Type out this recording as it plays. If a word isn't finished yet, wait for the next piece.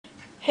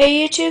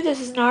Hey YouTube,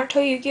 this is Naruto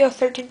Yu-Gi-Oh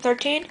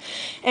 1313,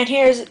 and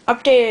here's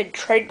updated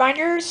trade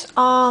binders.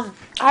 I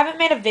haven't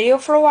made a video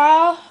for a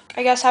while.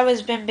 I guess I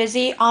was been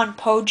busy on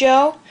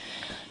Pojo,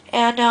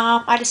 and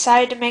I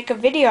decided to make a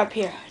video up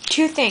here.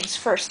 Two things.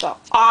 First though,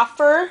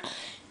 offer,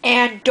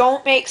 and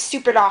don't make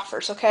stupid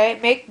offers, okay?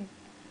 Make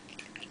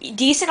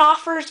decent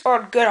offers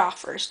or good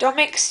offers. Don't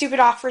make stupid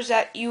offers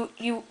that you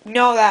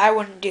know that I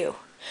wouldn't do,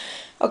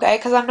 okay?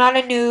 Because I'm not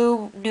a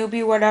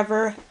newbie,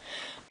 whatever.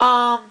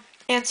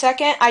 And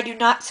second, I do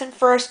not send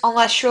first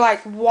unless you're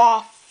like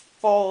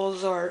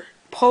Waffles or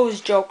Pose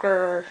Joker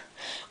or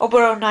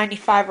Oboro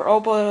 95 or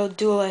Oboro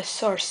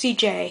Duelist or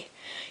CJ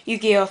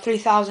Yu-Gi-Oh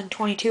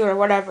 3022 or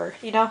whatever,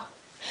 you know?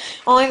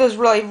 Only those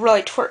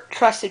really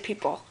trusted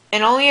people.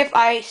 And only if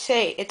I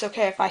say it's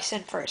okay if I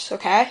send first,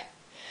 okay?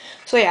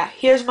 So yeah,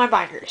 here's my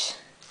binders.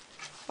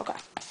 Okay.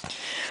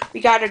 We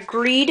got a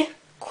Greed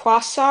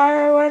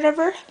Quasar or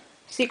whatever.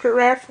 Secret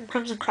Rare from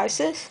Crimson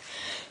Crisis.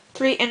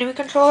 3 enemy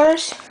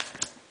controllers.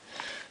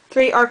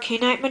 3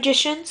 Arcanite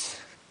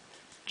Magicians,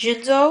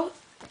 Jinzo,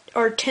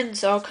 or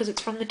Tinzo, because it's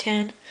from the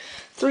tin.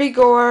 3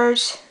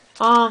 Gores,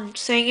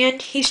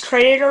 Singin. He's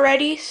traded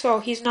already, so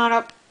he's not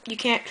up. You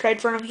can't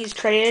trade for him. He's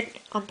traded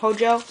on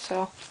Pojo,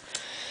 so.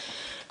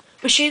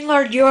 Machine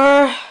Lord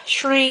Yor,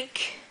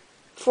 Shrink,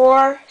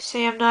 4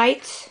 Sam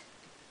Knights,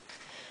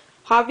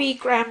 Hobby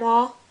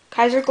Grandma,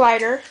 Kaiser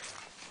Glider,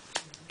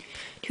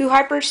 2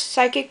 Hyper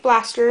Psychic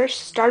Blasters,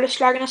 Stardust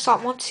Dragon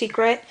Assault Mode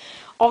Secret,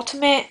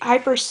 Ultimate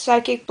Hyper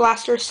Psychic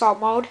Blaster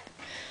Assault Mode,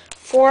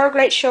 4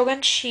 Great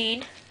Shogun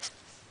Sheen,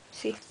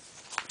 see,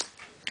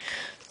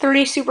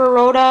 3 Super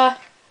Rhoda,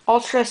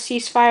 Ultra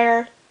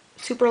Ceasefire,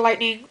 Super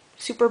Lightning,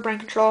 Super Brain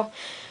Control,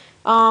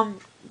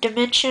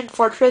 Dimension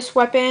Fortress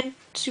Weapon,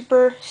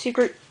 Super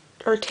Secret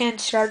or 10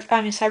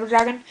 Cyber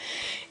Dragon,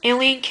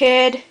 Alien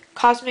Kid,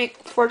 Cosmic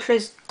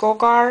Fortress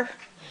Golgar,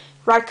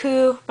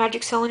 Raikou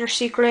Magic Cylinder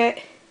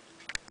Secret,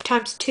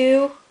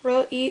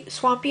 ×2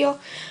 Swamp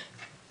Eel,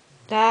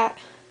 that.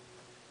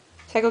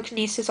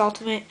 Psychokinesis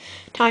Ultimate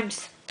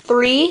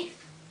 ×3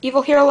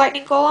 Evil Hero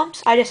Lightning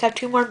Golems. I just have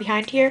 2 more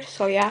behind here,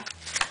 so yeah.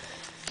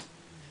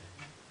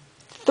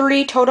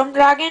 3 Totem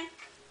Dragon,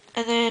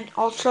 and then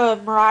Ultra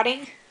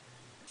Marauding.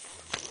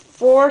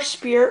 4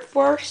 Spirit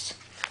Force.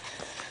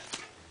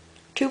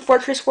 2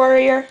 Fortress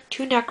Warrior,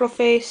 2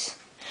 Necroface,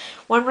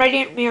 1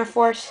 Radiant Mirror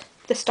Force,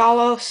 the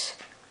Stalos,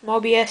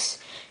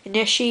 Mobius,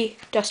 Inishi,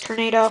 Dust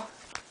Tornado.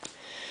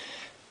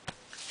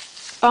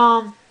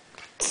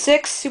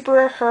 6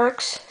 Super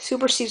Herks,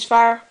 Super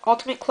Ceasefire,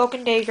 Ultimate Cloak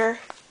and Dagger,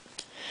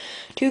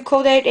 2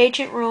 Coldate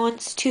Ancient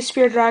Ruins, 2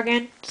 Spear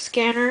Dragon,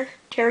 Scanner,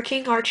 Terror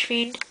King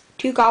Archfiend,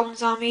 2 Goblin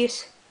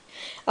Zombies,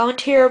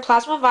 E-HERO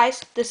Plasma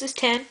Vice, this is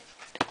 10,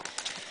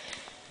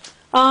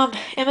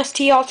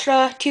 MST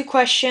Ultra, 2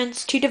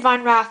 Questions, 2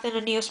 Divine Wrath, and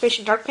a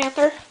Neospacian Dark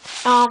Panther.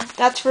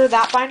 That's for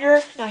that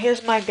binder. Now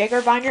here's my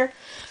bigger binder.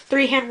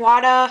 3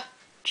 Hanwada,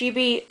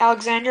 GB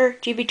Alexander,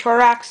 GB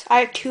Thorax. I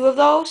have 2 of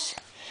those.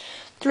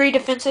 3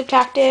 Defensive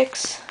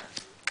Tactics,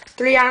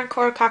 3 Iron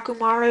Core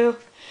Kakumaru,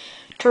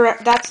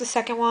 that's the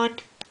second one,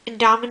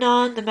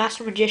 Indominon, the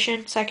Master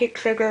Magician, Psychic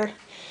Trigger,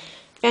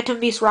 Phantom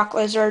Beast Rock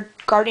Lizard,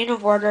 Guardian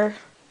of Order.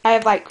 I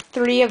have like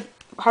 3 of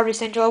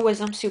Harvest Angel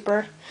Wisdom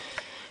Super,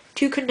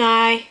 2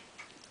 Kunai,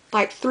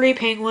 like 3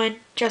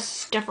 Penguin,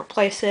 just different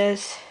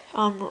places,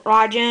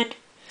 Rajan,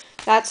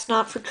 that's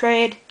not for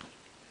trade,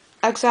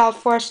 Exiled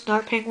Force,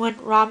 another Penguin,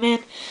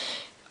 Ramen,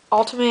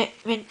 Ultimate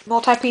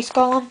Multi-Piece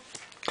Golem,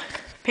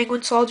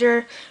 Penguin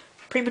Soldier,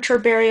 Premature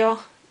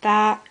Burial,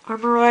 that,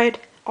 Armoroid,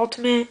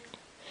 Ultimate.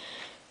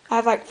 I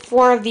have like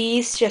 4 of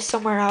these just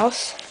somewhere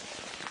else.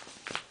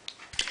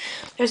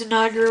 There's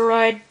another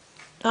Druid,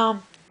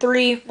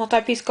 3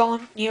 Multi-Piece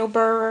Golem,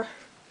 Neoburr,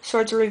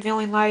 Swords of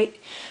Revealing Light,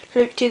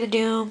 Tribute to the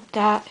Doom,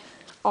 that,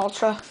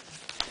 Ultra.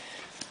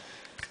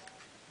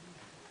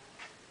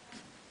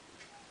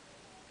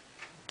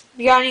 If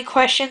you got any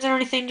questions or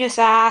anything, just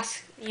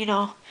ask, you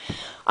know.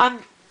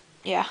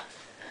 Yeah.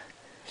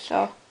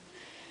 So.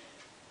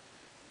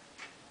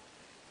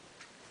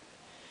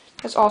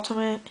 That's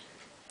Ultimate,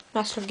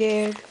 Master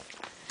Gig,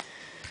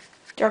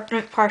 Dark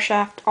Knight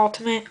Parshaft,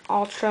 Ultimate,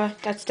 Ultra,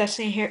 that's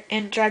Destiny here,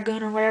 and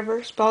Dragoon or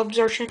whatever, Spell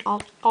Absorption,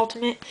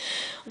 Ultimate,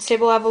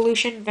 Unstable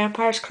Evolution,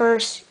 Vampire's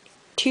Curse,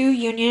 2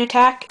 Union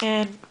Attack,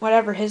 and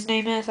whatever his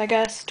name is, I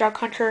guess, Dark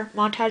Hunter,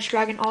 Montage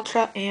Dragon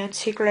Ultra, and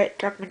Secret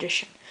Dark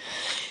Magician.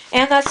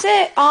 And that's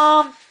it.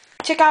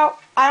 Check out,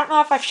 I don't know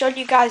if I've shown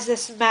you guys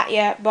this mat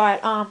yet,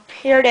 but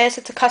here it is.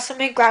 It's a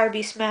custom-made Glider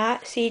Beast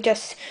mat. See,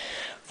 just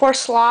 4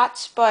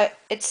 slots, but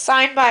it's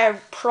signed by a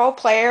pro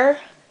player,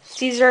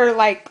 Caesar,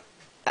 like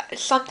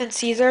something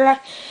Caesar.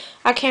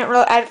 I can't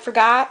really, I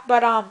forgot,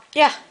 but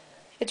yeah,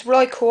 it's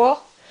really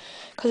cool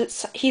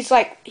because he's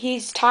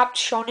topped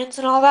shonens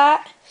and all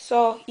that,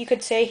 so you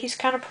could say he's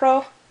kind of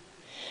pro.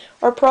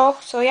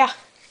 So yeah,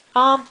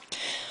 I'll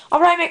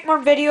probably make more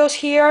videos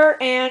here,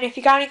 and if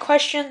you got any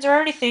questions or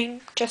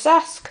anything, just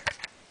ask.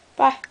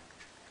 Bye.